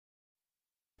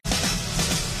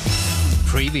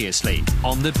Previously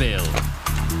on The Bill.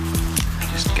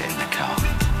 Just get in the car.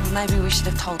 Maybe we should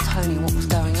have told Tony what was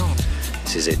going on.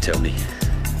 This is it, Tony.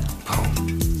 Paul,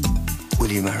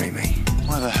 will you marry me?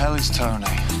 Where the hell is Tony?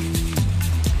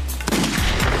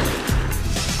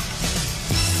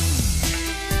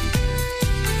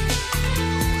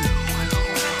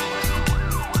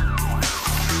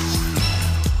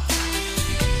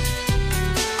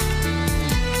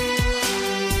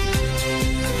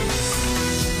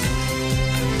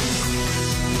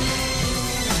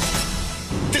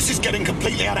 This is getting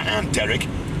completely out of hand, Derek.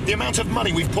 The amount of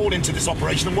money we've poured into this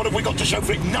operation, and what have we got to show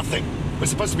for it? Nothing. We're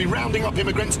supposed to be rounding up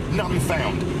immigrants, none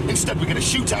found. Instead, we're going to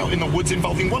shoot out in the woods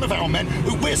involving one of our men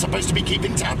who we're supposed to be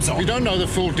keeping tabs on. We don't know the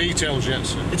full details yet,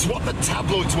 sir. It's what the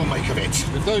tabloids will make of it.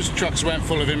 If those trucks weren't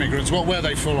full of immigrants, what were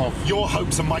they full of? Your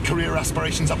hopes and my career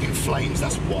aspirations up in flames,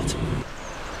 that's what.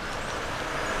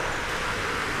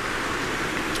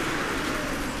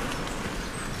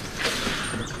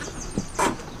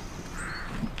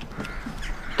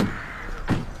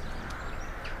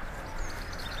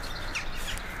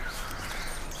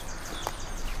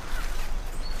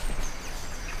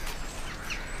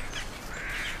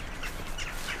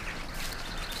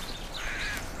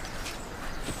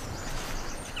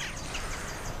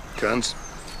 Guns?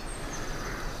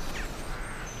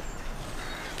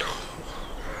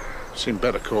 Seen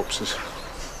better corpses.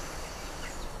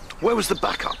 Where was the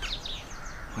backup?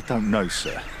 I don't know,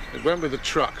 sir. It went with the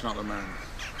truck, not the man.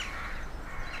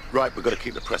 Right, we've got to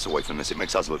keep the press away from this. It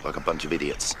makes us look like a bunch of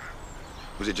idiots.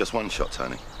 Was it just one shot,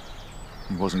 Tony?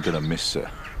 He wasn't going to miss, sir.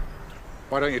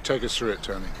 Why don't you take us through it,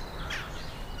 Tony?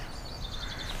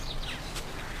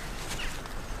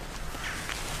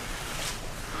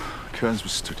 Kearns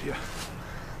was stood here.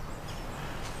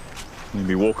 Made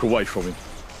me walk away from him.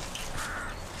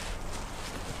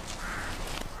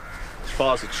 As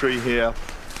far as the tree here,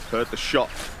 heard the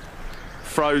shot.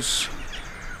 Froze.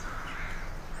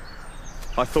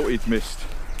 I thought he'd missed.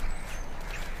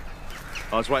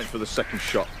 I was waiting for the second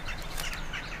shot.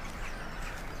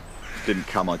 If it didn't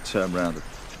come, I'd turn round and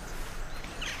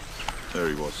there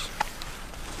he was.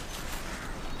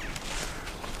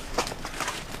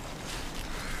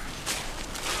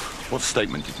 What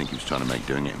statement do you think he was trying to make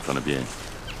doing it in front of you? I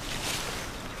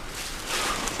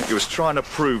think he was trying to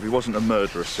prove he wasn't a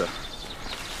murderer, sir.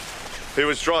 He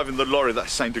was driving the lorry that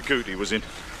St. Agouti was in.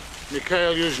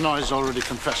 Mikhail Yuzhnai's already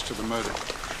confessed to the murder.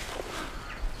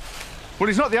 Well,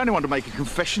 he's not the only one to make a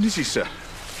confession, is he, sir?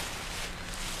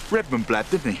 Redmond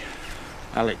blabbed, didn't he?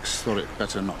 Alex thought it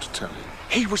better not to tell him.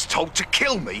 He was told to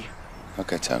kill me.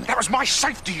 Okay, Tony. That was my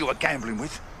safety you were gambling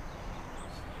with.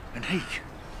 And he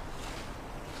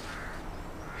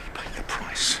paid the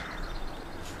price.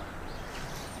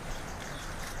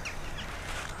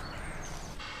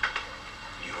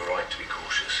 You were right to be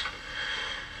cautious.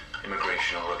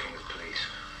 Immigration are working with police.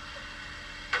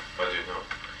 I do know.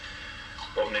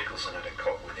 Bob Nicholson had a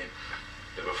cop with him.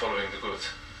 They were following the goods.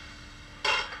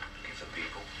 Looking for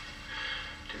people.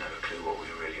 Didn't have a clue what we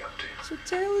were really up to. So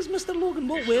tell us, Mr. Logan,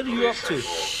 what were you up to?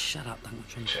 Shut up, don't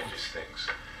watch Check his things.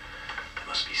 There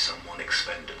must be someone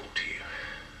expendable to you.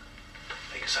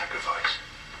 Make a sacrifice.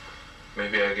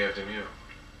 Maybe I gave them you.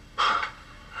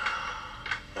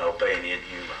 Albanian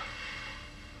humour.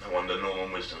 No wonder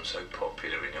Norman wisdom's so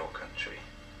popular in your country.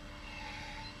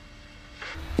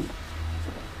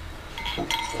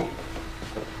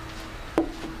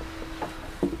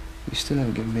 You still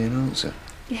haven't given me an answer.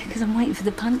 Yeah, because I'm waiting for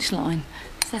the punchline.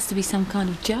 This has to be some kind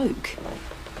of joke.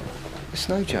 It's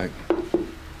no joke.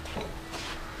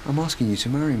 I'm asking you to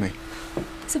marry me.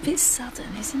 It's a bit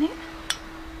sudden, isn't it?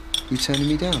 You turning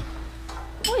me down?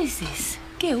 What is this?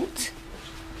 Guilt?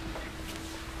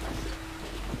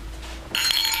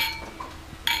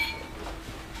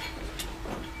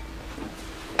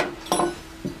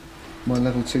 My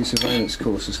level 2 surveillance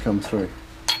course has come through.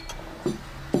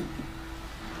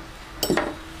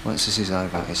 Once this is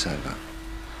over, it's over.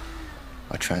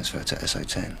 I transfer to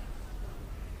SO10.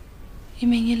 You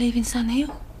mean you're leaving Sun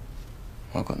Hill?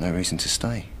 I've got no reason to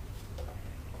stay.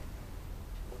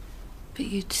 But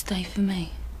you'd stay for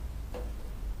me.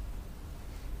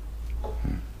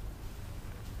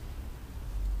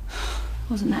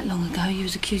 Wasn't that long ago you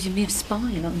was accusing me of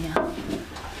spying on you.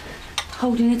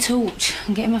 Holding a torch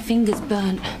and getting my fingers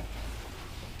burnt.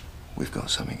 We've got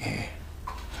something here.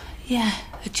 Yeah,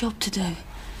 a job to do.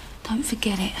 Don't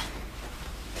forget it.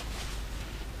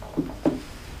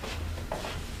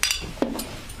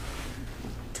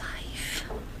 Dave,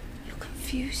 you're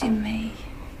confusing me.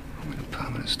 I'm in a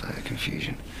permanent state of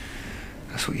confusion.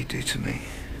 That's what you do to me.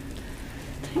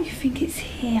 Don't you think it's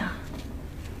here?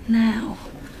 Now?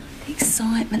 The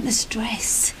excitement, the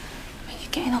stress. I mean, you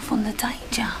getting off on the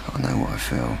danger. I know what I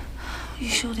feel. Are you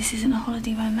sure this isn't a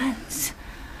holiday romance?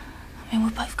 I mean,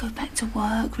 we'll both go back to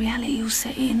work, reality will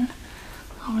set in.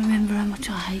 I'll remember how much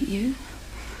I hate you.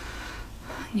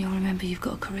 And you'll remember you've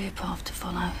got a career path to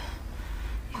follow.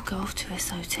 You'll go off to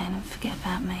SO10 and forget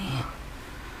about me.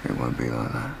 It won't be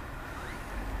like that.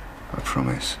 I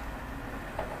promise.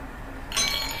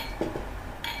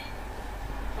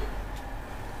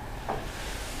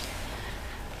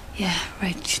 Yeah,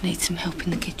 Reg needs some help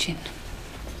in the kitchen.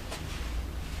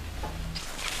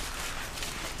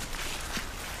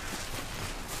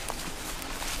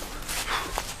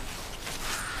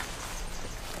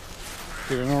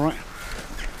 Feeling all right?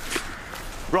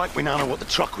 Right, we now know what the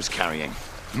truck was carrying.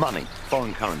 Money,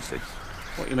 foreign currency.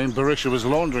 What, you mean Barisha was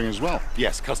laundering as well?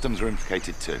 Yes, customs are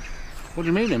implicated too. What do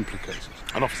you mean implicated?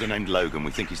 An officer named Logan,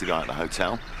 we think he's the guy at the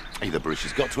hotel. Either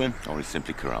Barisha's got to him, or he's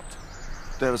simply corrupt.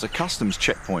 There was a customs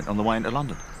checkpoint on the way into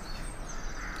London.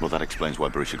 Well, that explains why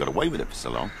Barisha got away with it for so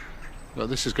long. Look,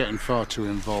 this is getting far too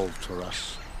involved for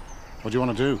us. What do you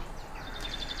want to do?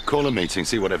 Call a meeting,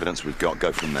 see what evidence we've got,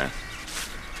 go from there.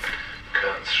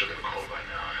 Kearns should have called by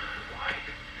now. Why?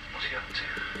 What's he up to?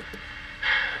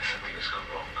 Something has gone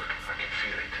wrong. I can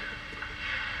feel it.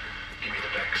 Give me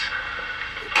the bags.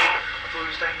 I thought he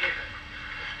was staying here.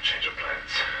 Change of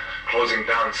plans. Closing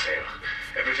down sale.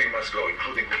 Everything must go,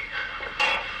 including me.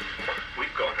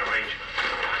 We've got an arrangement.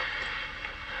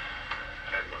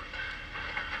 Edmund,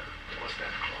 was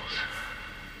that close?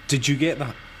 Did you get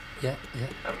that? Yeah.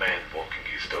 A man walking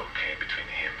his dog came between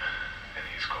him and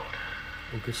his coat.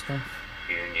 Augusta?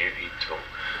 He knew he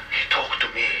talked to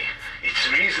me. It's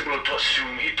reasonable to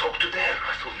assume he talked to them.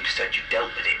 I thought you said you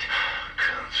dealt with it.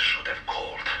 Kearns should have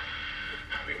called.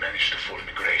 We managed to fool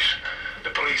immigration.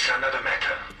 The police are another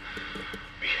matter.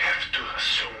 We have to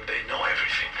assume they know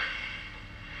everything.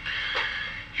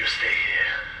 You stay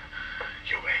here.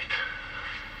 You wait.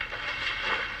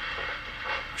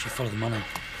 We should follow the money.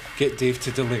 Get Dave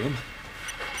to delay him.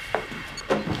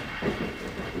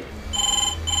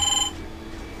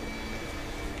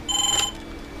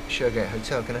 Sugargate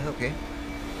Hotel, can I help you?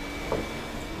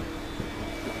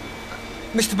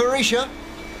 Mr. Barisha?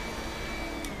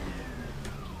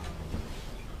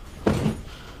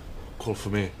 Call for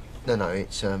me. No,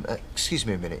 it's, excuse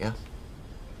me a minute, yeah?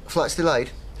 Flight's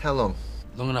delayed? How long?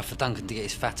 Long enough for Duncan to get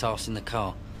his fat ass in the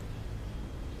car.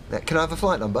 Can I have a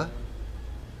flight number?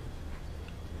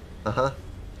 Uh-huh.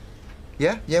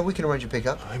 Yeah, we can arrange a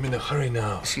pickup. I'm in a hurry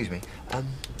now. Excuse me,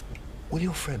 will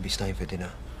your friend be staying for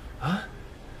dinner? Huh?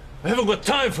 I haven't got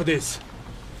time for this.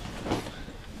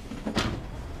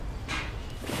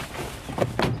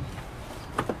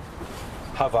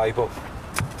 Havaibo.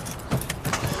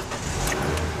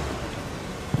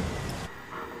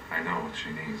 I know what she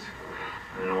needs.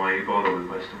 I don't know why you bother with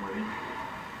Western women.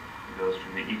 Those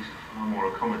from the East are far more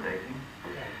accommodating.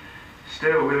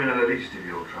 Still, women are the least of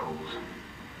your troubles.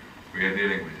 We are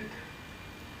dealing with it.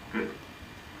 Good.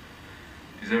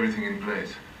 Is everything in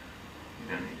place?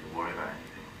 You don't need to worry about anything.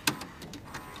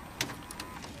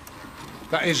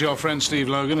 That is your friend Steve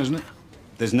Logan, isn't it?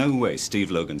 There's no way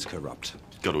Steve Logan's corrupt.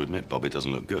 Got to admit, Bob, it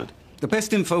doesn't look good. The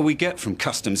best info we get from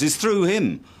customs is through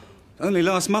him. Only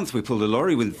last month we pulled a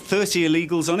lorry with 30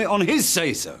 illegals on it on his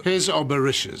say-so. His or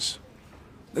Barisha's?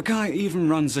 The guy even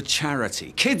runs a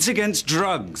charity, Kids Against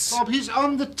Drugs. Bob, he's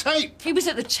on the tape. He was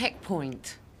at the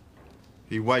checkpoint.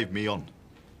 He waved me on.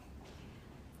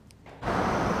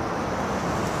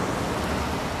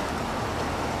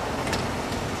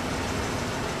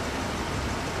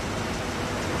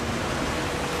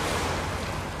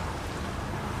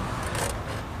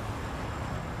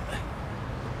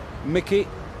 Mickey,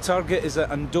 target is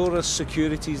at Andorra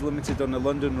Securities Limited on the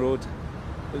London Road.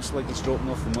 Looks like he's dropping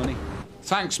off the money.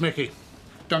 Thanks, Mickey.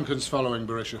 Duncan's following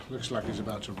Barisha. Looks like he's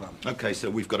about to run. OK, so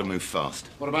we've got to move fast.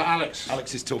 What about Alex?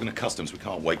 Alex is talking to customs. We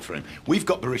can't wait for him. We've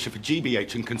got Barisha for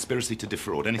GBH and conspiracy to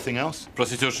defraud. Anything else?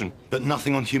 Prostitution. But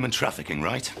nothing on human trafficking,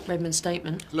 right? Redmond's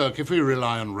statement. Look, if we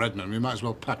rely on Redmond, we might as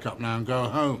well pack up now and go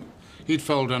home. He'd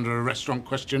fold under a restaurant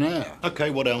questionnaire.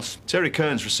 OK, what else? Terry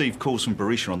Kearns received calls from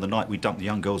Barisha on the night we dumped the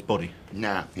young girl's body.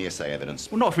 Nah, hearsay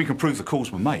evidence. Well, not if we can prove the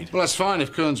calls were made. Well, that's fine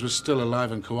if Kearns was still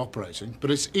alive and cooperating, but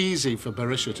it's easy for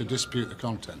Barisha to dispute the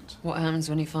content. What happens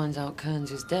when he finds out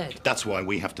Kearns is dead? That's why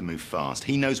we have to move fast.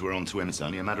 He knows we're on to him. It's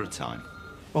only a matter of time.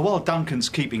 Well, while Duncan's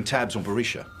keeping tabs on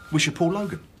Barisha, we should pull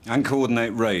Logan. And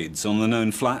coordinate raids on the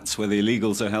known flats where the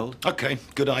illegals are held. OK,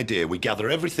 good idea. We gather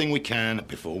everything we can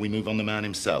before we move on the man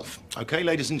himself. OK,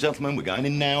 ladies and gentlemen, we're going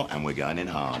in now, and we're going in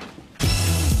hard.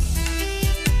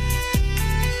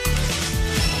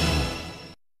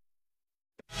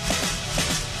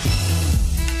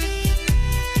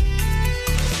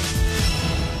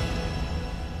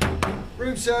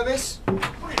 Room service.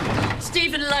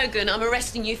 Stephen Logan, I'm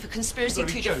arresting you for conspiracy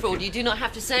to defraud. You do not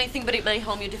have to say anything, but it may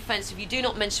harm your defence if you do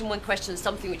not mention when questioned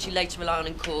something which you later rely on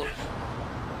in court.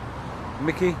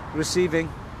 Mickey,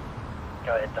 receiving.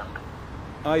 Go ahead, Duncan.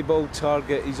 Eyeball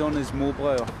target, he's on his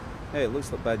mobile. Hey, it looks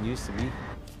like bad news to me.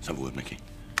 Let's have a word, Mickey.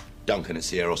 Duncan at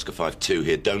Sierra Oscar 5-2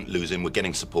 here. Don't lose him. We're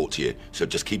getting support to you. So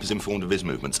just keep us informed of his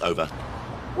movements. Over.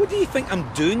 What do you think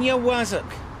I'm doing, you wazzock?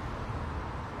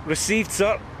 Received,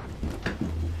 sir.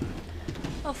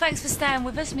 Well, thanks for staying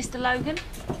with us, Mr. Logan.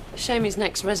 Shame his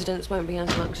next residence won't be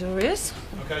as luxurious.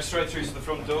 OK, straight through to the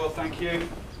front door, thank you.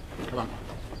 Come on.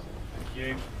 Thank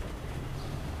you.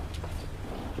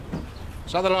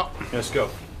 Saddle up. Let's go.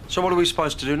 So what are we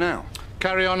supposed to do now?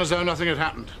 Carry on as though nothing had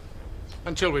happened.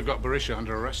 Until we've got Berisha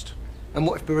under arrest. And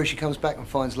what if Berisha comes back and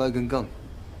finds Logan gone?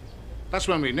 That's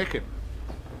when we nick him.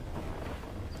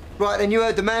 Right, then you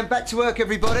heard the man. Back to work,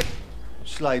 everybody.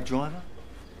 Slave driver.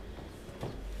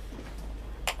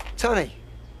 Tony,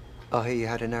 I hear you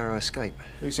had a narrow escape.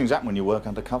 These things happen when you work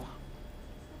undercover.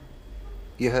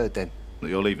 You heard then? That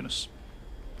you're leaving us.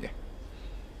 Yeah.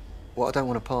 What, I don't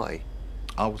want a party?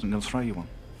 I wasn't going to throw you one.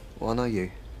 Well, I know you.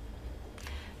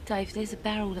 Dave, there's a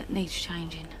barrel that needs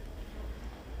changing.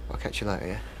 I'll catch you later,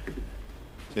 yeah?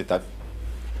 See you, Dave.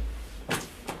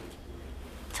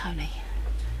 Tony,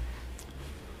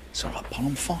 It's all right, Paul,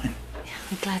 I'm fine.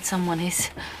 I'm glad someone is.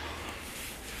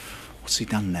 What's he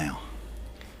done now?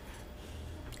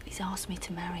 He's asked me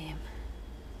to marry him.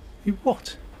 You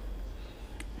what?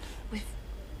 We've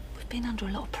been under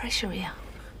a lot of pressure here.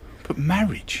 But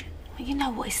marriage? Well, you know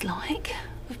what it's like.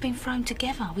 We've been thrown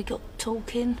together. We got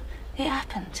talking. It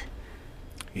happened.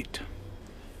 It?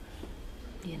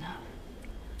 You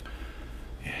know.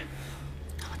 Yeah.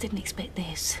 I didn't expect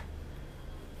this.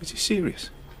 Is it serious?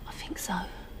 I think so.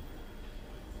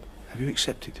 Have you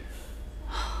accepted?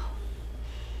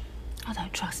 I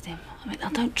don't trust him. I mean,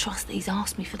 I don't trust that he's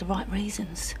asked me for the right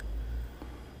reasons.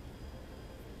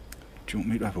 Do you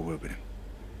want me to have a word with him?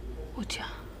 Would you?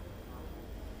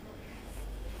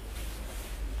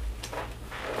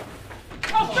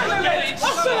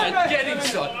 Get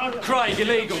inside. Craig,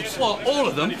 illegals. What, all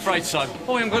of them? Afraid so.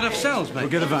 Oh, we haven't got enough cells, mate. We'll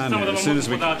get a van here as soon as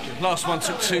we can. Last one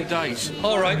took 2 days.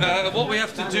 All right, what we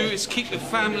have to do is keep the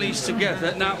families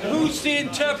together. Now, who's the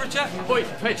interpreter? Oi,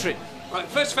 Petri. Right,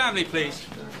 first family, please.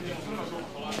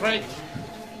 Craig,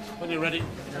 when you're ready.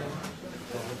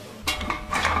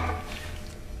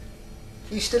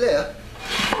 You still here?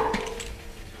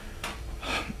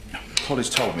 Polly's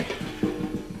told me.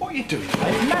 What are you doing,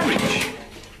 mate? Marriage?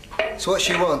 It's what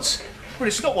she wants. Well,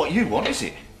 it's not what you want, is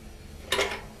it?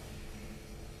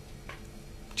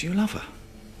 Do you love her?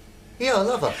 Yeah, I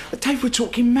love her. Dave, we're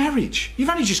talking marriage. You've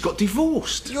only just got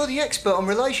divorced. You're the expert on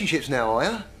relationships now, are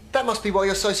you? That must be why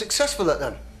you're so successful at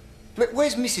them.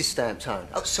 Where's Mrs. Stamptone?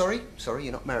 Oh, sorry,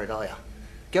 you're not married, are you?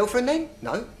 Girlfriend then?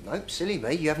 No, silly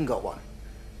me, you haven't got one.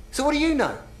 So what do you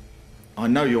know? I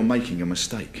know you're making a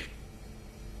mistake.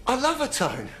 I love her,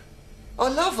 Tone. I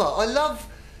love her.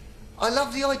 I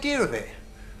love the idea of it.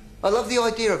 I love the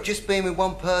idea of just being with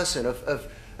one person,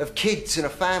 of kids and a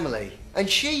family. And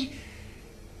she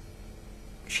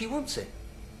wants it.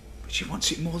 But she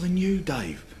wants it more than you,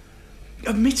 Dave.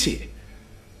 Admit it.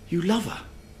 You love her,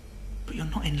 but you're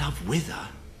not in love with her.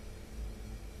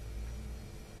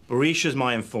 Berisha's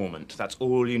my informant. That's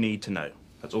all you need to know.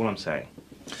 That's all I'm saying.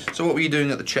 So what were you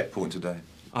doing at the checkpoint today?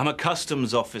 I'm a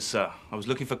customs officer. I was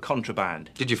looking for contraband.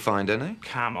 Did you find any?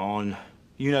 Come on.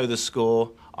 You know the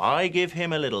score. I give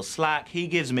him a little slack, he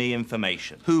gives me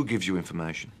information. Who gives you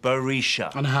information?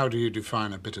 Berisha. And how do you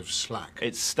define a bit of slack?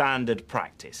 It's standard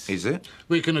practice. Is it?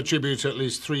 We can attribute at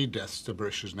least 3 deaths to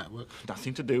Berisha's network.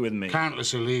 Nothing to do with me.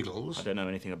 Countless illegals. I don't know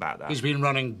anything about that. He's been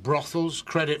running brothels,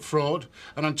 credit fraud,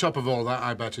 and on top of all that,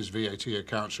 I bet his VAT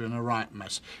accounts are in a right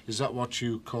mess. Is that what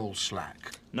you call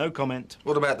slack? No comment.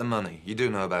 What about the money? You do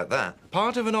know about that.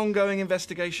 Part of an ongoing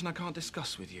investigation I can't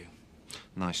discuss with you.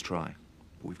 Nice try,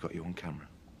 but we've got you on camera.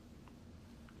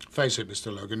 Face it,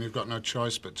 Mr. Logan, you've got no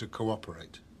choice but to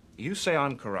cooperate. You say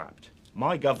I'm corrupt.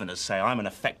 My governors say I'm an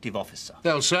effective officer.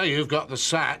 They'll say you've got the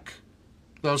sack.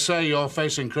 They'll say you're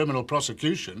facing criminal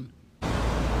prosecution.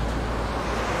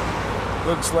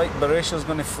 Looks like Berisha's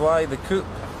going to fly the coop.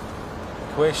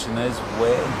 The question is,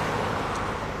 when?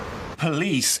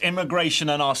 Police, immigration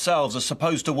and ourselves are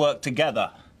supposed to work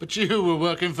together. But you were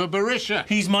working for Berisha.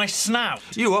 He's my snout.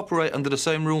 You operate under the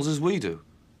same rules as we do.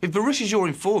 If Berisha's your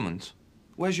informant,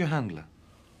 where's your handler?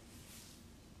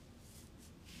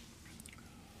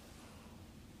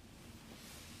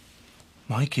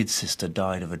 My kid's sister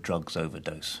died of a drugs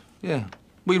overdose. Yeah,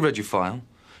 we read your file.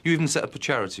 You even set up a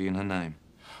charity in her name.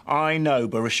 I know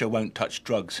Berisha won't touch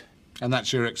drugs. And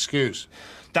that's your excuse?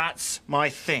 That's my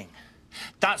thing.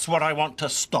 That's what I want to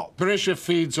stop. Berisha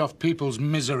feeds off people's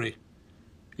misery.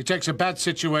 He takes a bad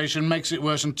situation, makes it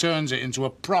worse and turns it into a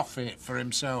profit for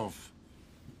himself.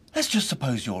 Let's just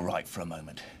suppose you're right for a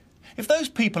moment. If those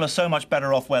people are so much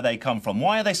better off where they come from,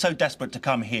 why are they so desperate to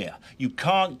come here? You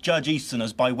can't judge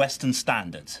Easterners by Western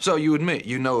standards. So you admit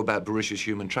you know about Berisha's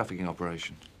human trafficking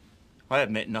operation? I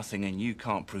admit nothing and you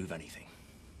can't prove anything.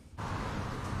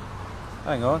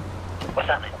 Hang on. What's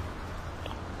happening?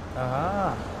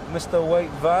 Aha. Mr. White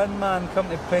Van Man come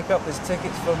to pick up his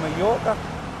tickets for Mallorca.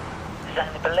 Is that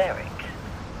in the Balearic?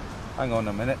 Hang on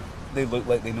a minute. They look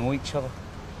like they know each other.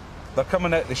 They're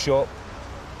coming out the shop.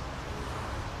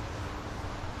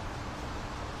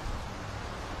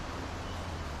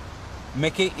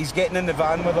 Mickey, he's getting in the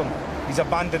van with them. He's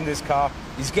abandoned his car.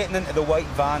 He's getting into the white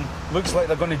van. Looks like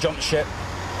they're going to jump ship.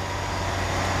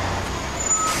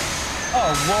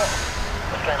 Oh, what?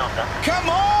 What's going on, Dunk? Come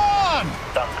on!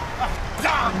 Dunk.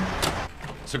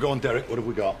 So go on, Derek, what have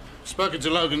we got? Spoken to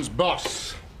Logan's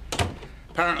boss.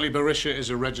 Apparently Berisha is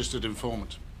a registered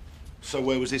informant. So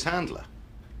where was his handler?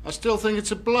 I still think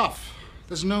it's a bluff.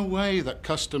 There's no way that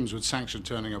Customs would sanction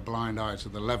turning a blind eye to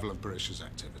the level of Berisha's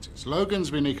activities. Logan's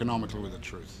been economical with the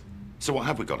truth. So what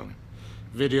have we got on him?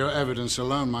 Video evidence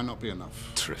alone might not be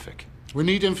enough. Terrific. We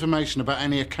need information about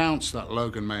any accounts that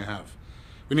Logan may have.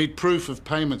 We need proof of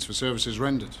payments for services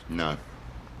rendered. No.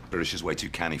 Berisha's way too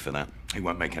canny for that. He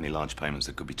won't make any large payments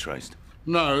that could be traced.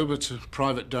 No, but a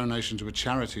private donation to a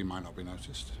charity might not be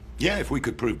noticed. Yeah, if we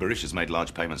could prove Berisha's made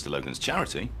large payments to Logan's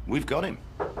charity, we've got him.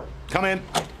 Come in.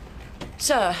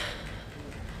 Sir,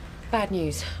 bad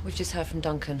news. We've just heard from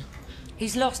Duncan.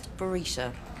 He's lost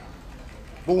Berisha.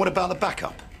 Well, what about the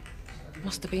backup?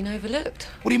 Must have been overlooked.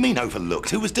 What do you mean overlooked?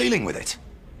 Who was dealing with it?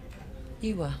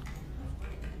 You were.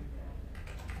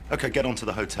 OK, get on to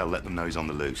the hotel, let them know he's on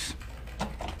the loose.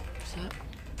 Sir?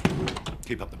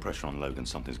 Keep up the pressure on Logan,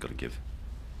 something's got to give.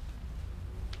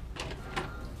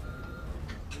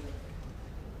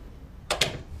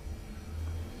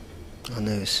 I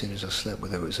knew as soon as I slept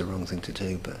with her it was the wrong thing to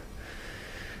do, but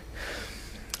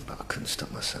I couldn't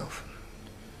stop myself.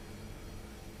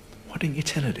 Why didn't you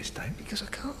tell her this, Dave? Because I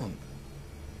can't.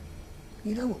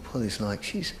 You know what Polly's like.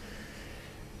 She's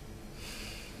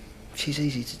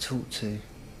easy to talk to,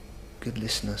 good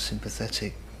listener,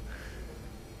 sympathetic.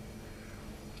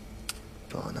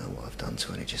 But I know what I've done to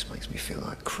her and it just makes me feel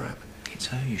like crap. It's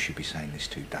her you should be saying this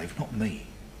to, Dave, not me.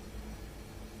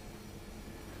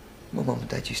 My mum and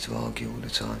dad used to argue all the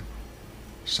time.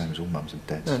 Same as all mums and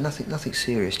dads. No, nothing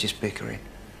serious, just bickering.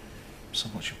 So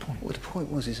what's your point? Well, the point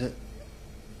was is that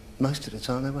most of the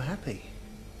time they were happy.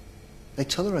 They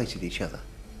tolerated each other.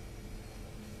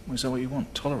 Well, is that what you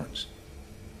want? Tolerance?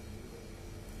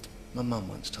 My mum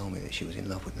once told me that she was in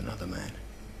love with another man.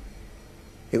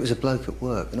 It was a bloke at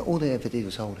work, and all they ever did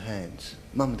was hold hands.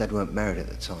 Mum and Dad weren't married at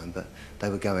the time, but they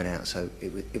were going out, so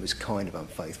it was kind of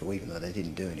unfaithful, even though they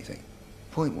didn't do anything.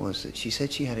 Point was that she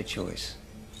said she had a choice.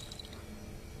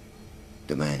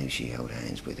 The man who she held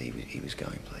hands with, he was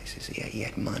going places. He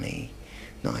had money,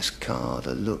 nice car,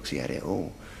 the looks, he had it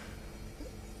all.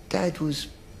 Dad was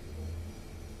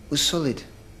solid,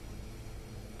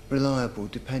 reliable,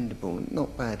 dependable,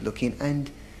 not bad looking,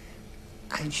 and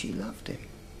she loved him.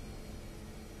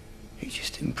 He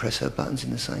just didn't press her buttons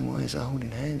in the same way as a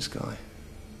holding hands guy.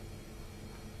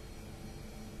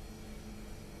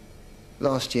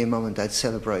 Last year, Mum and Dad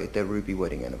celebrated their Ruby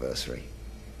wedding anniversary.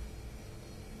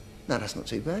 Now, that's not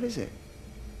too bad, is it?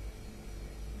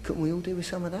 Couldn't we all do with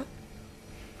some of that?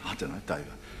 I don't know,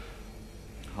 Dave.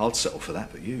 I'd settle for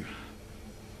that, but you...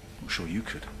 I'm sure you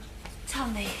could.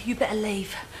 Tony, you better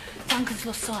leave. Duncan's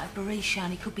lost sight of Berisha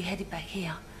and he could be headed back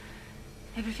here.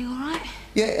 Everything all right?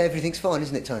 Yeah, everything's fine,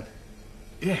 isn't it, Tone?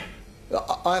 Yeah.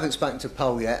 I haven't spoken to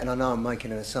Pole yet, and I know I'm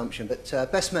making an assumption, but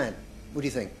best man, what do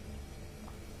you think?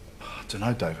 I don't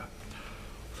know, Dave.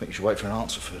 I think you should wait for an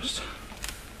answer first.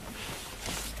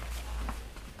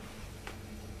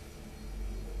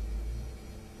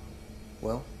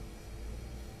 Well?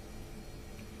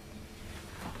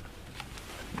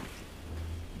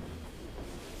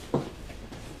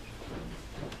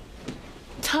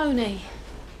 Tony.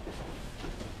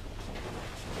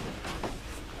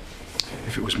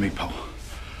 If it was me, Paul,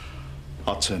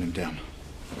 I'd turn him down.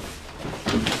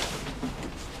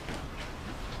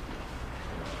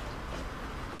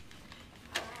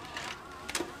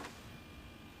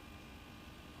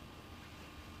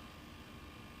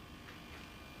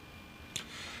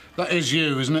 That is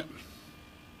you, isn't it?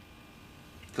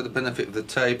 For the benefit of the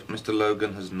tape, Mr.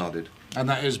 Logan has nodded. And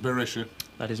that is Berisha.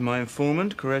 That is my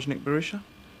informant, Korezhnik Berisha.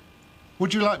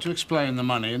 Would you like to explain the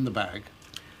money in the bag?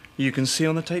 You can see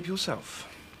on the tape yourself.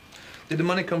 Did the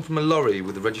money come from a lorry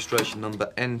with the registration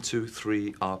number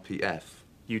N23RPF?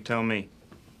 You tell me.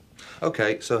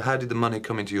 OK, so how did the money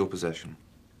come into your possession?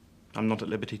 I'm not at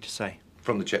liberty to say.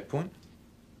 From the checkpoint?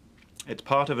 It's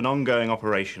part of an ongoing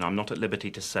operation. I'm not at liberty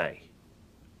to say.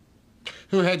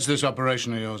 Who heads this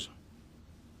operation of yours?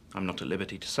 I'm not at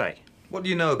liberty to say. What do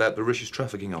you know about Barish's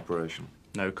trafficking operation?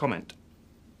 No comment.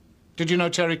 Did you know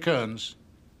Terry Kearns?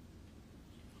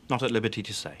 Not at liberty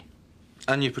to say.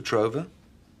 Anya Petrova?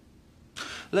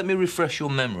 Let me refresh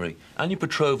your memory. Anya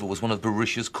Petrova was one of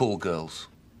Barish's call girls.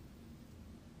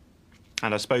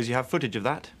 And I suppose you have footage of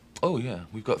that? Oh, yeah.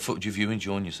 We've got footage of you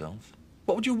enjoying yourself.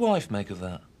 What would your wife make of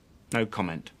that? No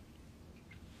comment.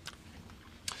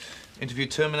 Interview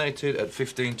terminated at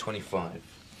 15:25.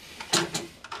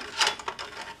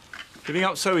 Giving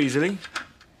up so easily?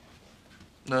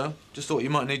 No, just thought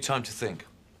you might need time to think.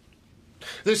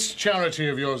 This charity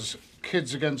of yours,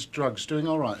 Kids Against Drugs, doing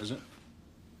all right, is it?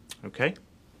 OK.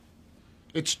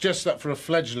 It's just that for a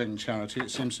fledgling charity,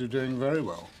 it seems to be doing very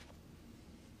well.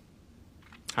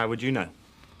 How would you know?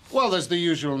 Well, there's the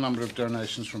usual number of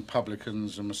donations from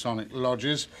publicans and Masonic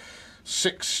lodges.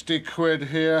 60 quid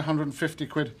here, 150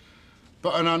 quid.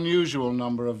 But an unusual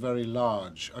number of very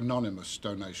large, anonymous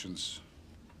donations.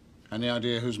 Any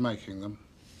idea who's making them?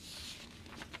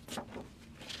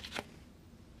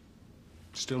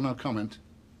 Still no comment?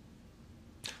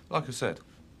 Like I said,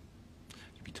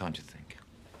 give you time to think.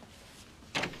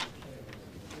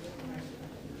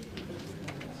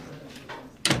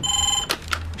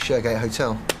 Shergate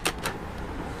Hotel.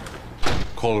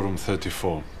 Call room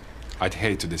 34. I'd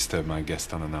hate to disturb my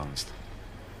guest unannounced.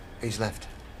 He's left.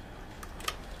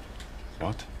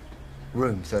 What?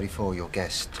 Room 34, your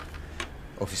guest.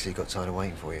 Obviously got tired of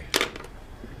waiting for you.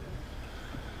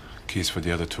 Keys for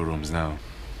the other 2 rooms now.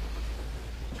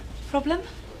 Problem?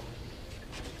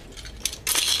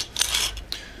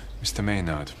 Mr.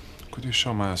 Maynard, could you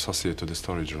show my associate to the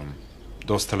storage room?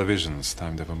 Those televisions,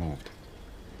 time they were moved.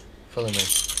 Follow me.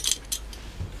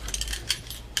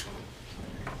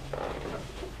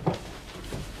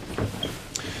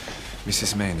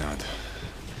 Mrs. Maynard,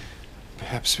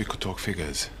 perhaps we could talk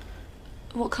figures.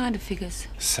 What kind of figures?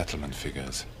 Settlement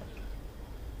figures.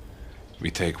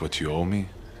 We take what you owe me,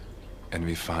 and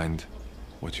we find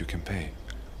what you can pay.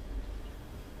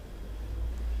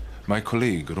 My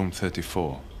colleague, room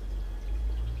 34,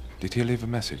 did he leave a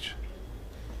message?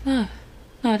 No.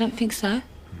 No, I don't think so.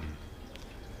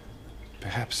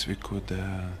 Perhaps we could,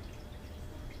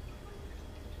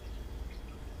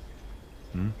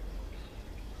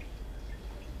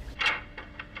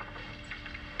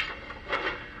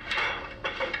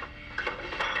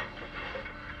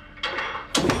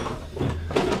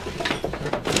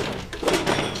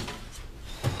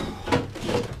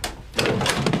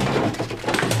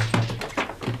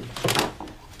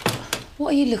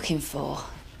 What are you looking for?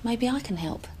 Maybe I can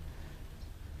help.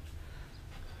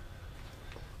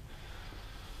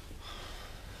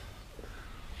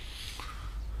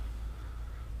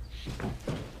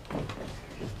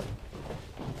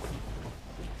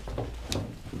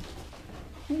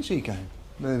 Where's he going?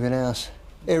 Moving house.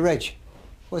 Hey, Reg,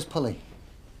 where's Polly?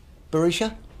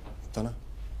 Barisha? Dunno.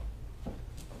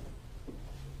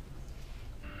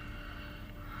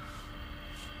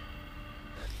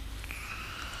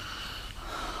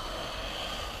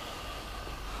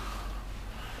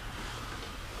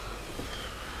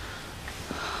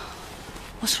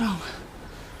 What's wrong?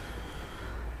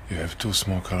 you have 2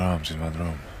 smoke alarms in one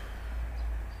room.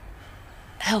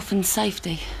 Health and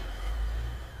safety.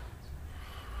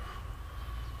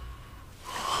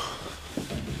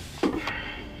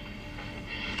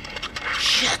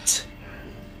 Shit!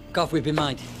 God, we've been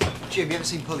made. Jim, you haven't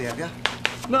seen Polly, have you?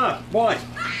 No, why?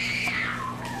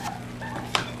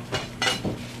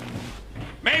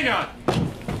 Maynard!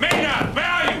 Maynard, where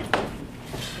are you?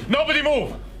 Nobody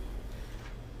move!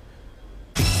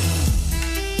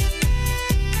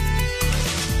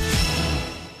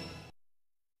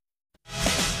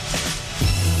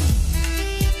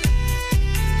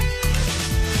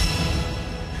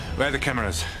 Where are the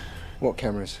cameras? What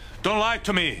cameras? Don't lie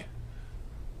to me!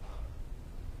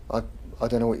 I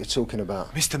don't know what you're talking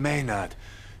about. Mr. Maynard,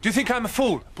 do you think I'm a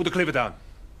fool? Put the cleaver down.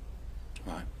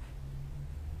 Right.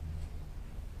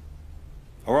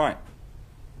 All right.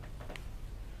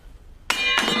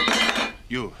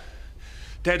 You,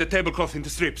 tear the tablecloth into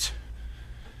strips.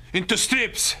 Into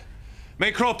strips!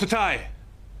 Make rope to tie.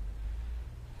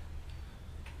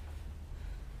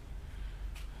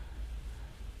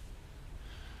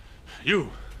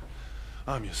 You,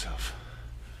 arm yourself.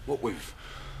 What with?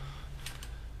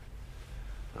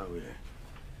 Oh,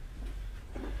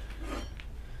 yeah.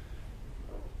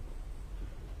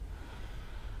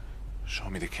 Show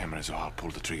me the cameras or I'll pull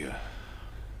the trigger.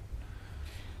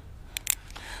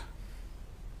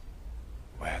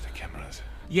 Where are the cameras?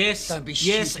 Yes, Don't be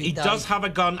yes, stupid, he Dave. does have a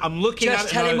gun. I'm looking at it Just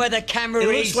tell him now. where the camera It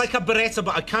is. looks like a Beretta,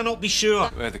 but I cannot be sure.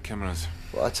 Where are the cameras?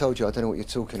 Well, I told you, I don't know what you're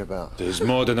talking about. There's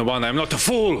more than one. I'm not a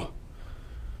fool!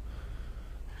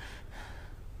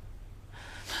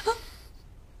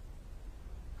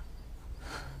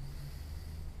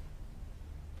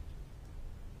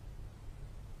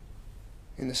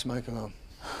 In the smoke alarm.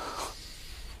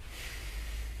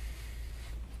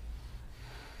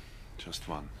 Just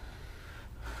one.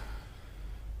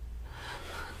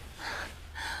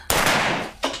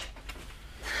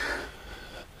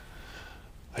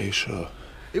 Are you sure?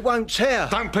 It won't tear.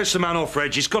 Don't piss the man off,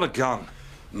 Reg. He's got a gun.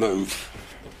 Move.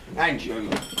 And you.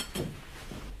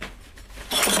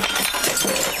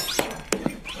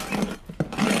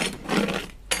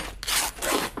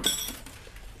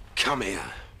 Come here.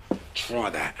 Try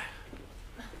that.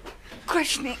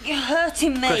 Krishnik, you're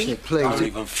hurting me. Krishnik, please. Don't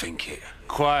even think it.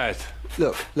 Quiet.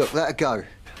 Look, let her go.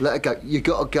 Let her go. You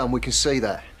got a gun, we can see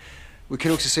that. We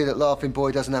can also see that Laughing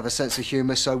Boy doesn't have a sense of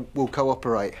humour, so we'll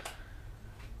cooperate.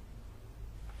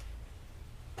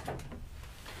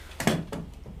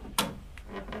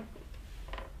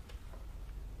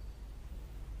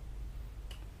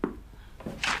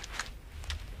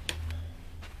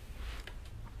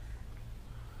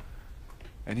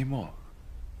 Any more?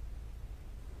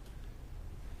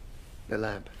 The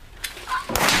lamp.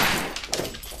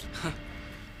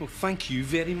 Well, thank you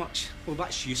very much. Well,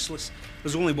 that's useless.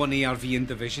 There's only one ARV in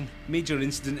division. Major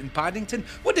incident in Paddington.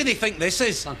 What do they think this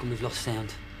is? Uncle, we've lost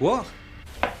sound. What?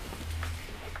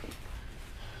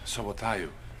 So what are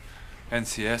you?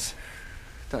 NCS?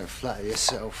 Don't flatter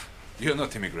yourself. You're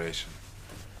not immigration.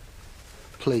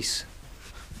 Police.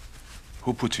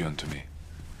 Who put you onto me?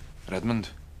 Redmond?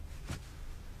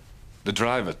 The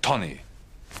driver, Tony.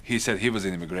 He said he was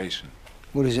in immigration.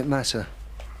 What does it matter?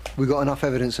 We got enough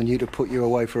evidence on you to put you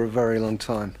away for a very long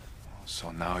time.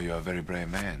 So now you're a very brave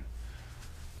man.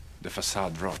 The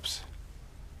facade drops.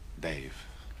 Dave.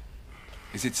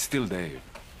 Is it still Dave?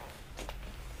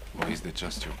 Or is that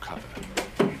just your cover?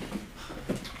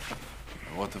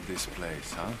 What of this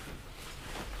place, huh?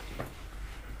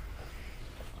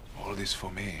 All this for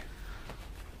me.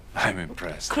 I'm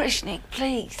impressed. Krishnik,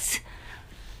 please.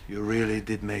 You really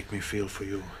did make me feel for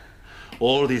you.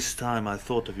 All this time I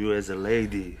thought of you as a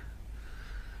lady,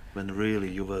 when really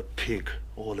you were a pig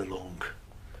all along.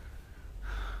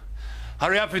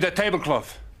 Hurry up with the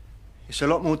tablecloth. It's a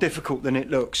lot more difficult than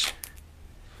it looks.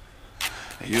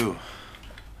 You,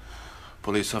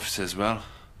 police officer as well?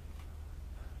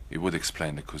 You would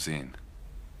explain the cuisine.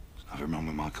 There's nothing wrong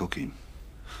with my cooking.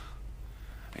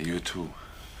 And you too.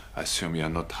 I assume you're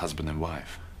not husband and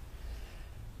wife.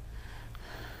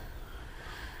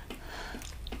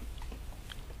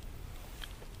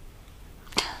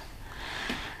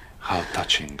 How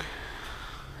touching.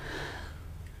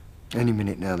 Any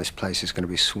minute now, this place is going to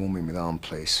be swarming with armed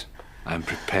police. I'm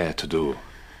prepared to do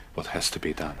what has to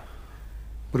be done.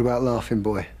 What about Laughing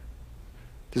Boy?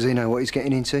 Does he know what he's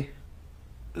getting into?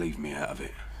 Leave me out of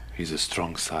it. He's a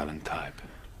strong, silent type.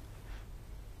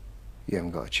 You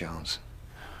haven't got a chance.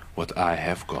 What I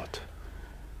have got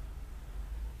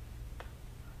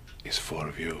is 4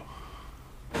 of you.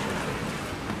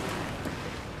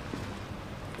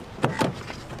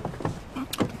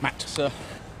 Matt. Sir.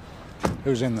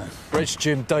 Who's in there? Reg,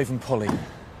 Jim, Dave and Polly.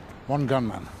 One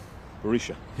gunman.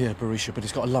 Barisha? Yeah, Barisha, but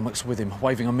he's got a lummox with him,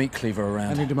 waving a meat cleaver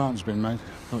around. Any demands been made?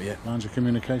 Not yet. Lines of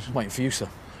communication? Waiting for you, sir.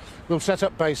 We'll set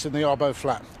up base in the Arbo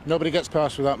flat. Nobody gets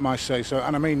past without my say-so,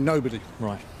 and I mean nobody.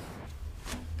 Right.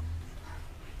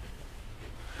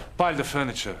 Pile the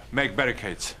furniture, make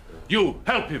barricades. You,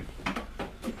 help him!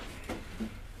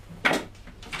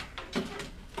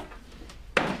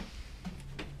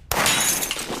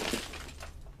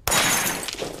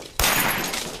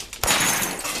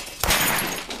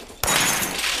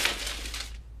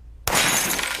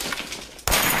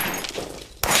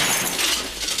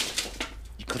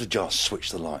 Could have just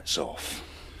switched the lights off.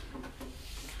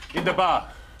 In the bar,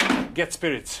 get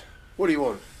spirits. What do you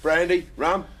want? Brandy?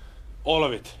 Rum? All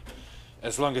of it,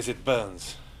 as long as it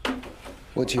burns.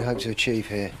 What do you hope to achieve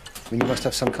here? I mean, you must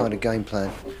have some kind of game plan.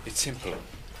 It's simple.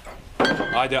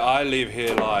 Either I leave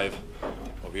here alive,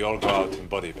 or we all go out in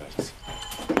body bags.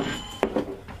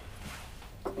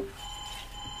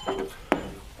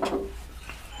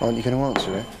 Aren't you going to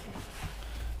answer it?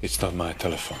 It's not my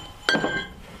telephone.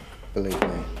 Believe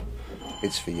me,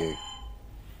 it's for you.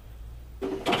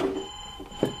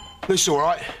 This all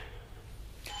right?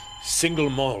 Single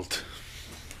malt.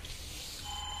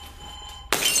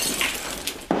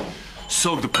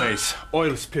 Soak the place.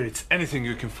 Oil, spirits, anything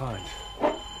you can find.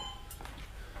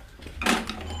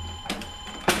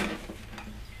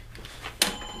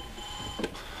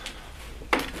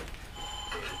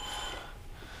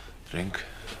 Drink.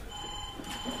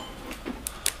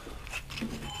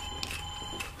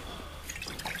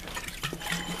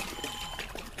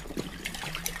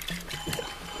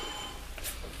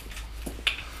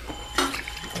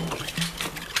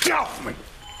 Get off me!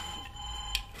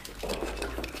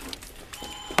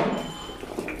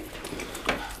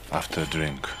 After a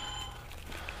drink,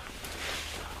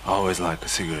 I always like a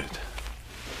cigarette.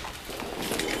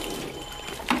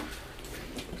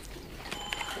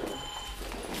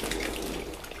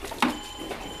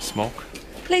 Smoke?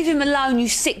 Leave him alone, you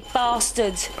sick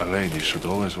bastard. A lady should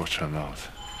always watch her mouth.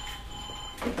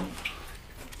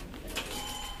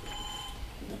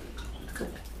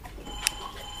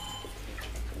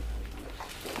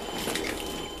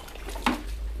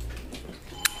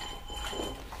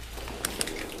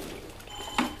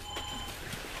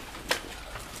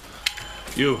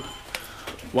 You,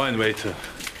 wine waiter,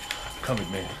 come with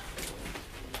me.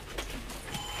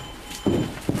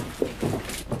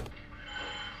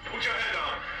 Put your head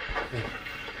down.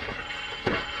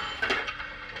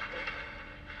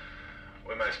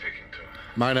 Who am I speaking to?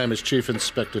 My name is Chief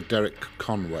Inspector Derek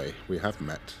Conway. We have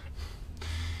met.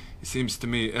 It seems to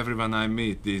me everyone I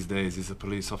meet these days is a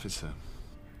police officer.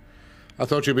 I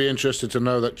thought you'd be interested to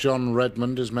know that John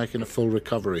Redmond is making a full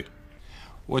recovery.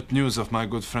 What news of my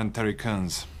good friend Terry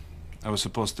Kearns? I was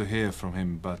supposed to hear from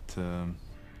him, but...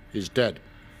 He's dead.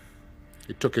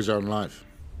 He took his own life.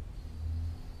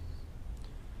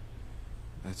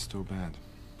 That's too bad.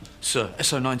 Sir,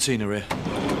 SO19 are here.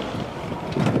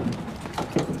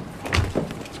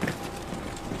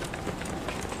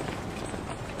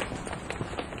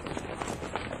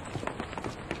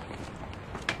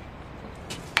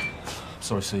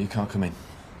 Sorry, sir, you can't come in.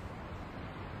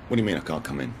 What do you mean I can't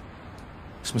come in?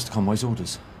 It's Mr. Conway's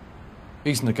orders.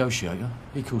 He's the negotiator.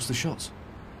 He calls the shots.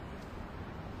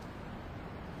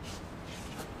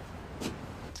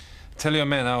 Tell your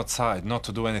men outside not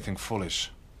to do anything foolish.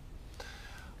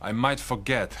 I might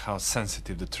forget how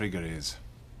sensitive the trigger is.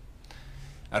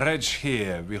 Reg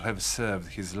here will have served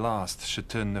his last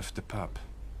Chateauneuf de Pape.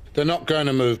 They're not going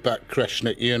to move back,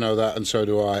 Kreshnik. You know that, and so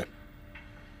do I.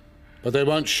 But they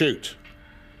won't shoot.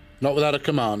 Not without a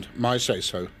command. My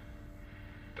say-so.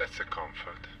 That's a comfort.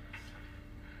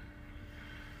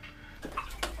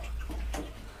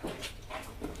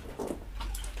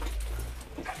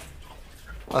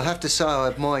 I have to say I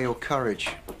admire your courage.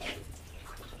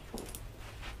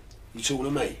 You talking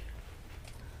to me?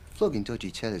 Flogging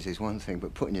dodgy tellers is one thing,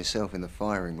 but putting yourself in the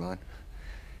firing line,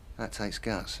 that takes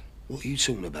guts. What are you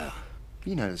talking about?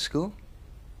 You know the score.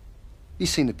 You've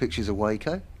seen the pictures of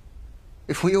Waco.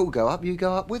 If we all go up, you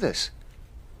go up with us.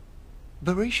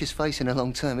 Barisha's facing a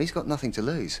long term. He's got nothing to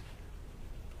lose.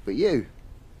 But you're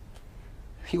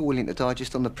willing to die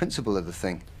just on the principle of the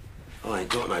thing. I ain't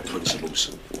got no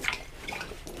principles.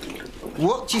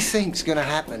 What do you think's going to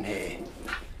happen here?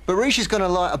 Barisha's going to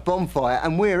light a bonfire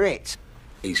and we're it.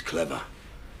 He's clever.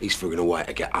 He's figuring a way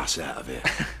to get us out of here.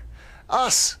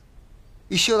 Us?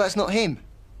 You sure that's not him?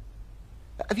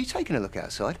 Have you taken a look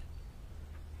outside?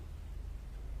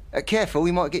 Careful,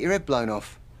 you might get your head blown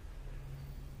off.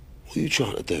 What are you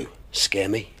trying to do? Scare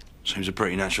me? Seems a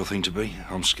pretty natural thing to be.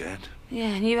 I'm scared. Yeah,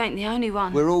 and you ain't the only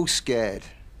one. We're all scared.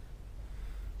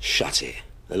 Shut it.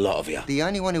 A lot of you. The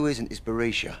only one who isn't is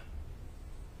Barisha.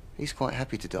 He's quite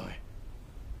happy to die.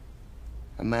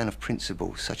 A man of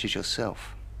principle, such as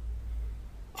yourself.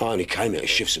 I only came here to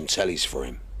shift some tellies for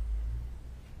him.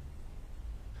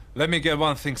 Let me get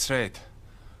one thing straight.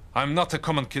 I'm not a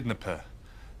common kidnapper.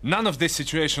 None of this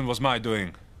situation was my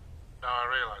doing. No, I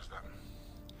realise that.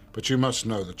 But you must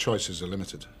know the choices are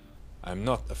limited. I'm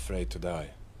not afraid to die.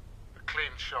 A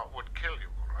clean shot would kill you,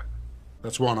 all right?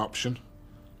 That's one option.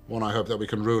 One I hope that we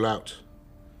can rule out.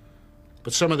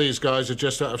 But some of these guys are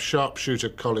just out of sharpshooter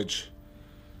college.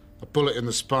 A bullet in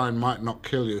the spine might not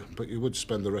kill you, but you would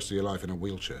spend the rest of your life in a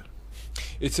wheelchair.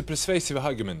 It's a persuasive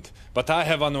argument, but I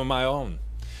have one of my own.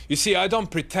 You see, I don't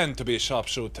pretend to be a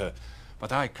sharpshooter,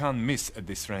 but I can't miss at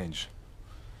this range.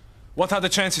 What are the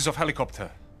chances of helicopter?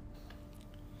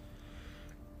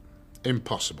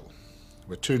 Impossible.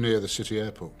 We're too near the city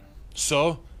airport.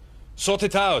 So? Sort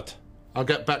it out. I'll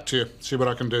get back to you, see what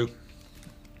I can do.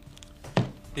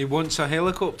 He wants a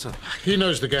helicopter. He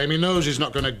knows the game. He knows he's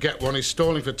not going to get one. He's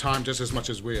stalling for time just as much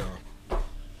as we are.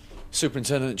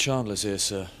 Superintendent Chandler's here,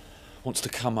 sir. Wants to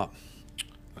come up.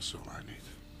 That's all I need.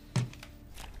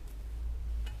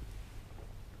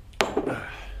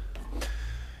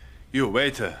 You,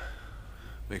 waiter.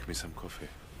 Make me some coffee.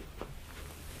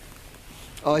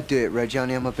 I'd do it, Reg,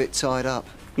 only I'm a bit tied up.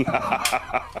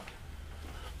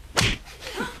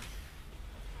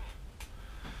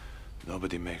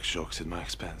 Nobody makes jokes at my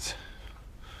expense.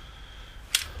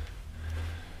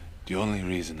 The only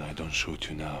reason I don't shoot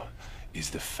you now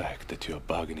is the fact that you're a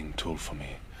bargaining tool for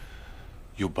me.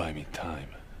 You buy me time.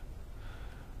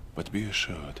 But be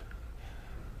assured,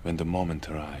 when the moment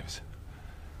arrives,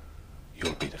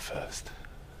 you'll be the first.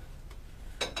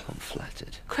 I'm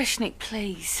flattered. Kreshnik,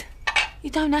 please. You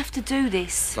don't have to do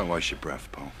this. Don't waste your breath,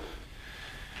 Paul.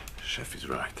 Chef is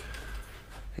right.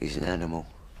 He's an animal.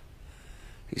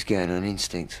 He's going on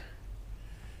instinct.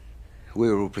 We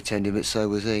were all pretending, but so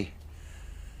was he.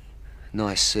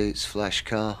 Nice suits, flash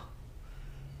car.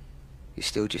 He's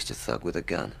still just a thug with a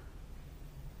gun.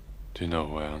 Do you know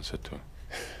who I answer to?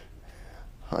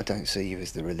 I don't see you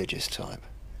as the religious type.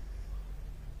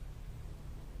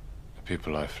 The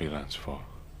people I freelance for.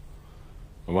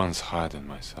 The ones higher than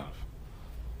myself.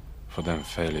 For them,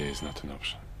 failure is not an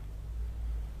option.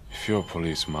 If your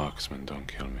police marksmen don't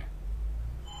kill me,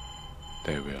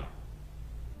 they will.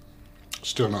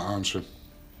 Still not answering.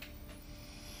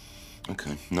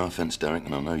 Okay, no offence, Derek,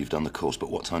 and I know you've done the course,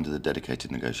 but what time did the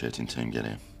dedicated negotiating team get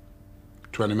here?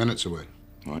 20 minutes away.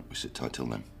 Right, we sit tight till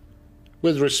then.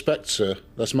 With respect, sir,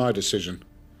 that's my decision.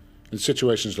 In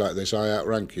situations like this, I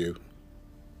outrank you.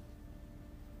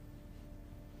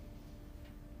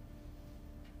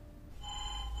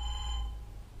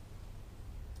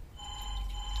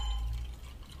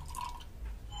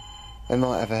 They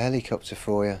might have a helicopter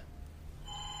for you.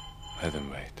 Let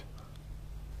them wait.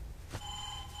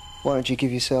 Why don't you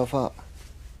give yourself up?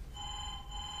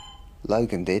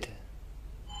 Logan did.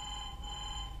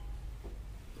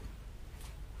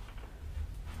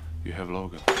 You have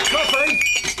Logan.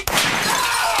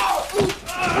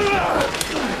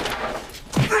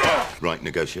 Right,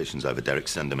 negotiations over. Derek,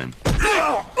 send them in.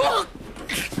 Reg!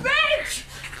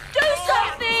 Do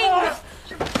something!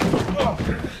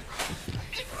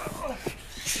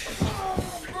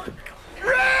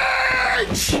 Reg!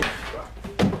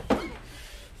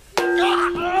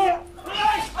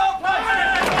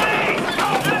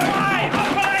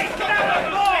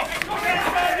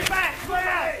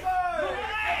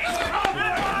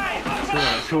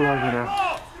 It's all over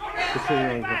now. It's all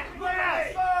over.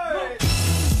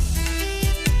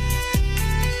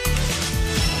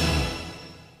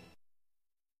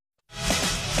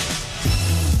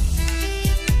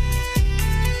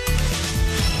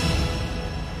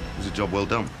 It was a job well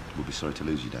done. We'll be sorry to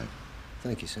lose you, Dave.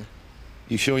 Thank you, sir.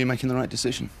 You sure you're making the right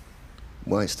decision?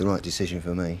 Well, it's the right decision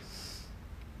for me.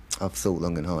 I've thought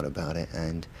long and hard about it,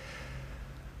 and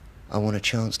I want a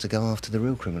chance to go after the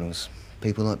real criminals.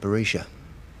 People like Berisha.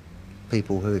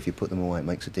 People who, if you put them away, it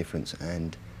makes a difference,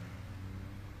 and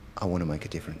I want to make a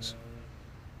difference.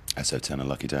 SO10 are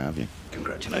lucky to have you.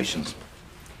 Congratulations.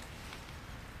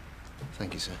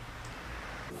 Thank you, sir.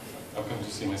 I've come to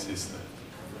see my sister.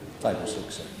 5 or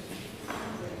 6, sir.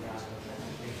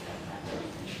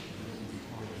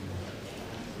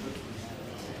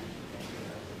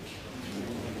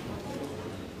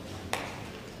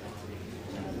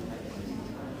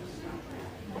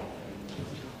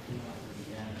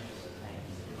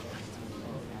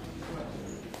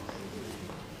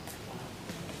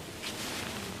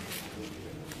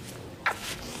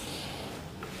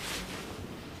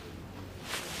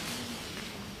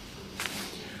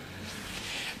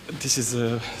 This is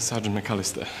Sergeant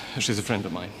McAllister. She's a friend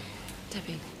of mine.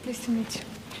 Debbie, nice to meet you.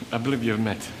 I believe you have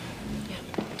met. Yeah.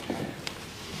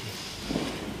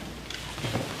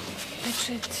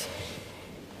 Richard,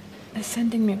 they're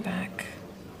sending me back.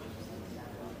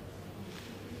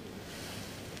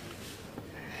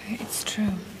 It's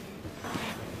true.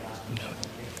 No,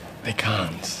 they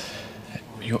can't.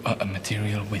 You are a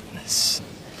material witness.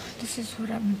 This is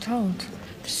what I'm told.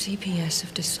 The CPS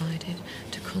have decided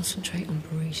to concentrate on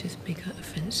Berisha's bigger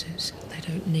offences. They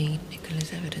don't need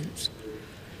Nicola's evidence.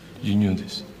 You knew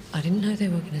this? I didn't know they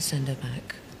were going to send her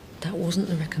back. That wasn't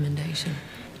the recommendation.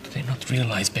 Do they not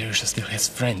realize Berisha still has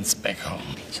friends back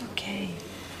home? It's okay.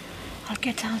 I'll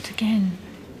get out again.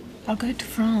 I'll go to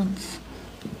France.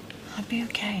 I'll be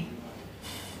okay.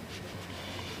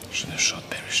 You should have shot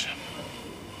Berisha.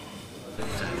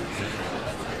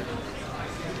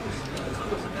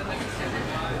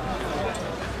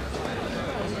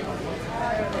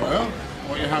 Well,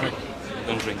 what are you having?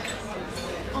 Don't drink.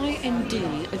 IND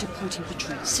are deporting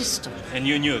Patrick's sister. And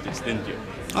you knew this, didn't you?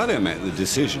 I don't make the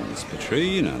decisions, Patri,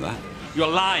 you know that. You're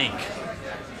lying.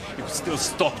 You still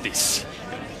stop this.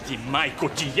 Hey!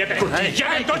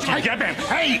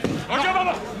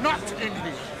 Not in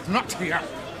here. Not here.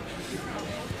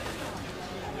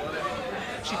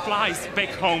 She flies back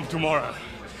home tomorrow.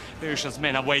 Berisha's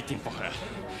men are waiting for her.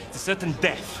 It's a certain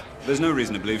death. There's no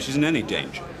reason to believe she's in any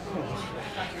danger.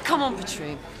 Come on,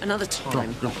 Patrick. Another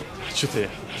time.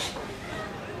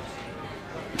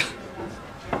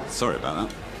 Sorry about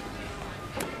that.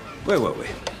 Where were we?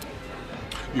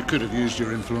 You could have used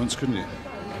your influence, couldn't you?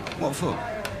 What for?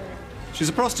 She's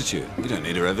a prostitute. You don't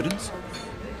need her evidence.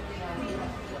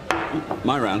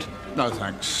 My round. No,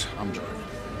 thanks. I'm driving.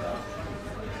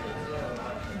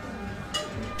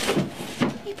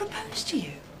 He proposed to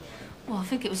you? Well, I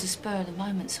think it was a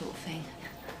spur-of-the-moment sort of thing.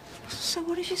 So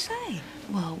what did you say?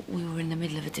 Well, we were in the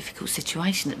middle of a difficult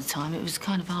situation at the time. It was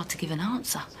kind of hard to give an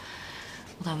answer.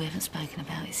 Although we haven't spoken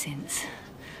about it since.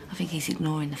 I think he's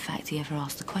ignoring the fact he ever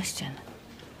asked the question.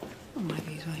 Well,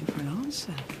 maybe he's waiting for an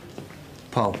answer.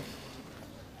 Paul.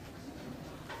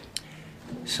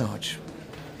 Sarge.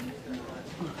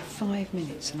 Right, 5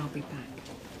 minutes and I'll be back.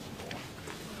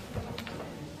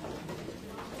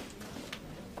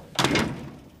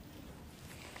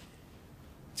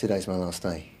 Today's my last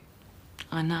day.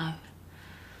 I know.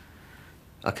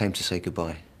 I came to say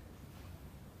goodbye.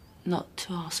 Not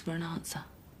to ask for an answer.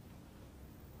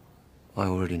 I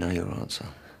already know your answer.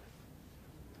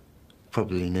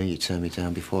 Probably knew you'd turn me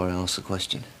down before I asked the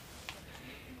question.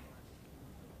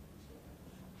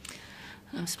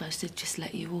 I'm supposed to just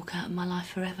let you walk out of my life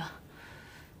forever.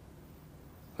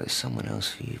 But there's someone else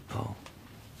for you, Paul.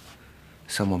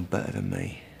 Someone better than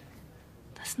me.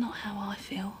 That's not how I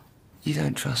feel. You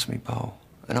don't trust me, Paul.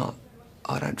 And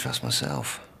I don't trust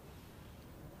myself.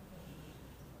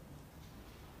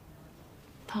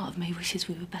 Part of me wishes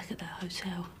we were back at that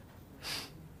hotel.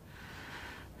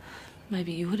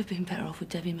 Maybe you would have been better off with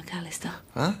Debbie McAllister.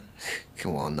 Huh?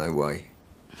 Come on, no way.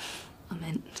 I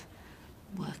meant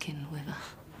working with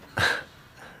her.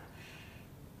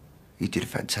 You did a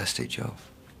fantastic job.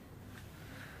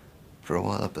 For a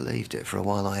while I believed it. For a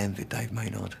while I envied Dave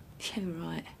Maynard. Yeah,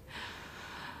 right.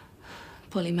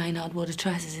 Polly Maynard wore the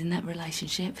trousers in that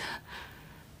relationship.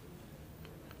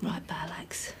 Right,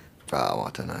 Alex. Oh, I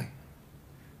don't know.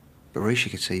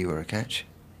 Barisha could see you were a catch.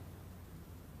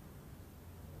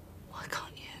 Why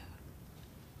can't you?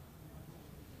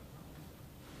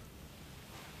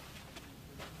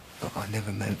 But I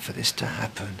never meant for this to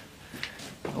happen.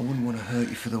 I wouldn't want to hurt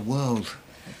you for the world.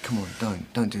 Come on,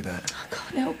 don't do that. I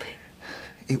can't help it.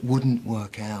 It wouldn't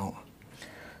work out.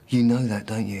 You know that,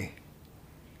 don't you?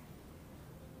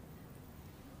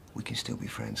 We can still be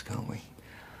friends, can't we?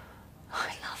 I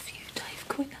love you, Dave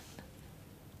Quinnan.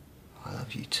 I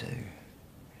love you too.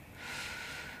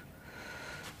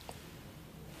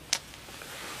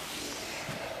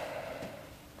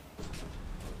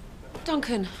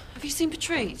 Duncan, have you seen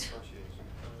Patrice?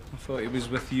 I thought he was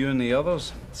with you and the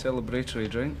others. Celebratory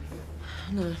drink.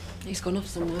 No, he's gone off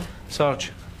somewhere.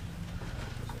 Sarge.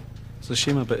 It's a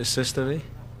shame about his sister, eh?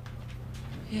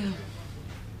 Yeah.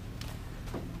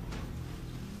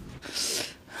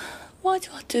 Why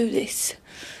do I do this?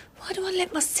 Why do I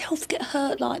let myself get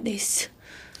hurt like this?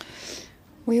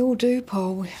 We all do,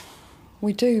 Paul.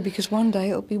 We do, because one day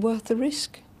it'll be worth the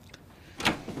risk.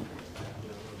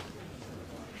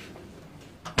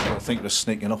 I think of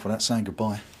sneaking off without saying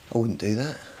goodbye. I wouldn't do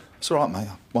that. It's all right, mate.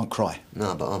 I won't cry.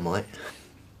 No, but I might.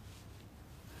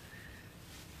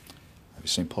 Have you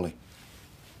seen Polly?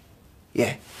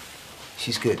 Yeah.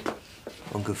 She's good.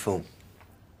 On good form.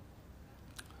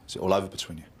 Is it all over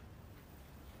between you?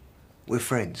 We're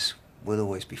friends. We'll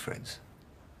always be friends.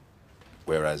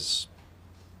 Whereas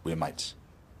we're mates.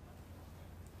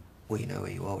 Well, you know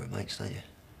where you are with mates, don't you?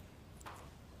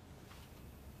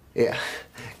 Yeah.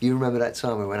 You remember that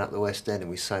time we went up the West End and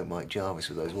we soaked Mike Jarvis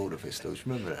with those water pistols?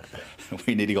 Remember that?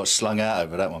 We nearly got slung out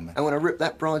over that one, man. And when I ripped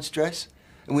that bride's dress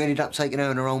and we ended up taking her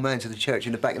and her old man to the church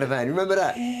in the back of the van. Remember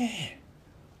that? Yeah.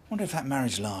 Wonder if that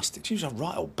marriage lasted. She was a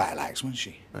right old battle axe, wasn't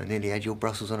she? I nearly had your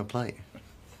Brussels on a plate.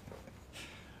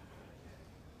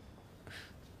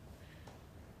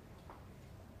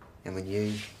 And when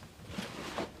you,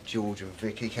 George and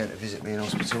Vicky came to visit me in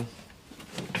hospital,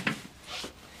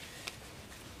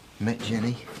 met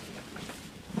Jenny,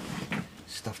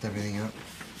 stuffed everything up,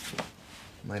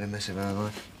 made a mess of our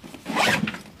life.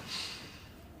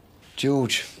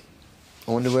 George,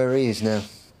 I wonder where he is now.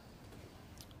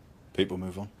 People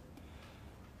move on.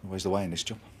 Always the way in this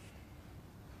job.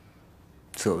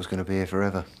 Thought I was going to be here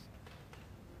forever.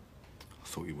 I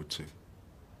thought you would too.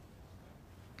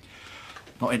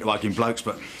 Not into hugging blokes,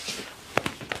 but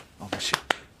I'll miss you.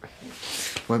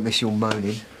 Won't miss your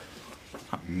moaning.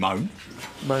 Moan?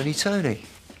 Moany Tony.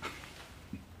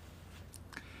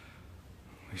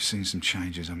 We've seen some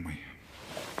changes, haven't we?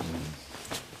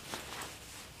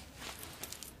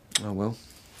 Oh, well.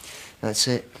 That's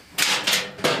it.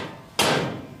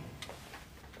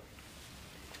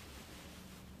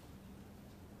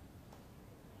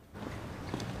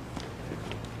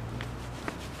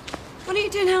 What are you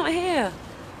doing out here?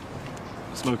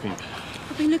 Smoking.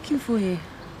 I've been looking for you.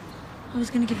 I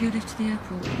was going to give you a lift to the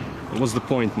airport. What's the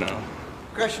point now?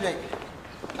 Kreshnik,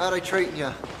 how are they treating you?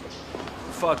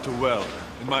 Far too well.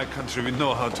 In my country, we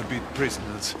know how to beat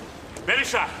prisoners.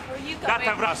 Berisha!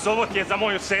 Data vraz, ovo ti je za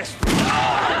moju sestru.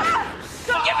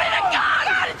 Give me the gun!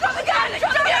 Give me the gun! Give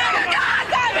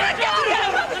me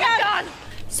the gun!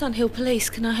 Sunhill Police,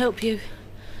 can I help you?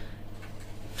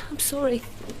 I'm sorry.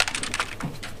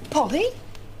 Polly?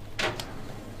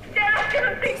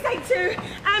 Please, 682.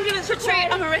 Ambulance retreat.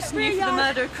 I'm arresting you for the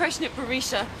murder of Kreshnik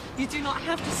Berisha. You do not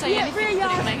have to say anything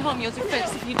that may harm your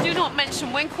defence if you do not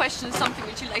mention when questioned something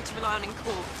which you later rely on in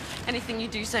court. Anything you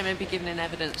do say may be given in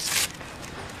evidence.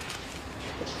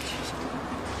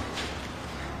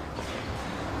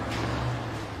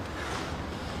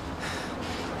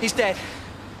 He's dead.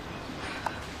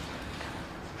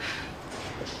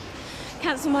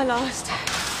 Cancel my last.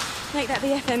 Make that the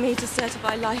FME to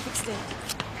certify life extinct.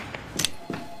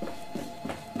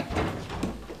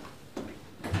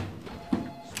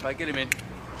 Right, get him in.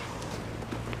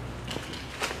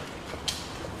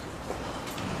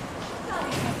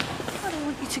 I don't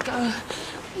want you to go.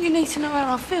 You need to know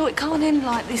how I feel. It can't end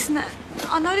like this. And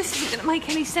I know this isn't going to make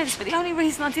any sense, but the only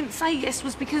reason I didn't say yes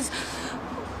was because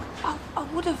I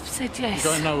would have said yes.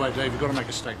 You're going nowhere, Dave. You've got to make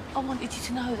a statement. I wanted you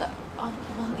to know that I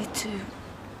wanted to.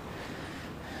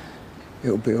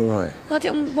 It'll be all right. I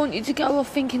didn't want you to go off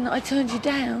thinking that I turned you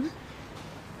down.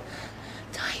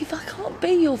 Dave, I can't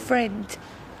be your friend.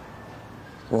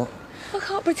 What? I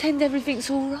can't pretend everything's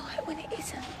all right when it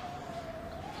isn't.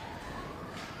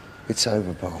 It's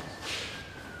over, Paul.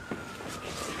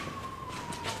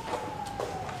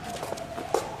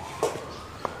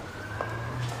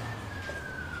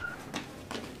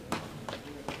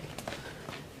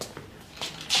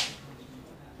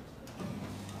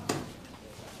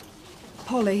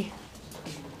 Polly.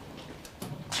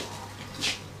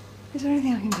 Is there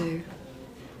anything I can do?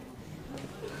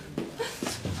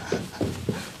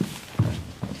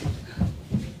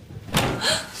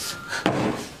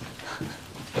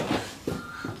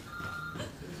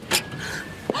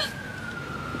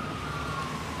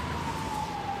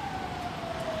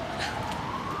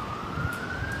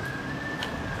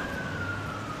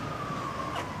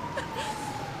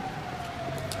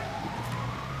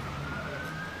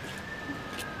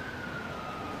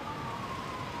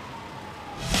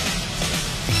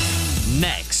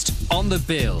 Next, on the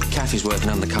bill. Kathy's working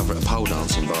undercover at a pole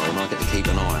dancing bar and I get to keep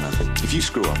an eye on her. If you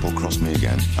screw up or cross me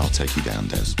again, I'll take you down,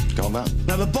 Des. Go on, that?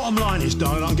 Now, the bottom line is,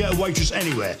 darling, I can get a waitress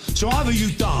anywhere. So either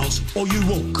you dance or you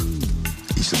walk.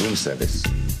 It's the room service.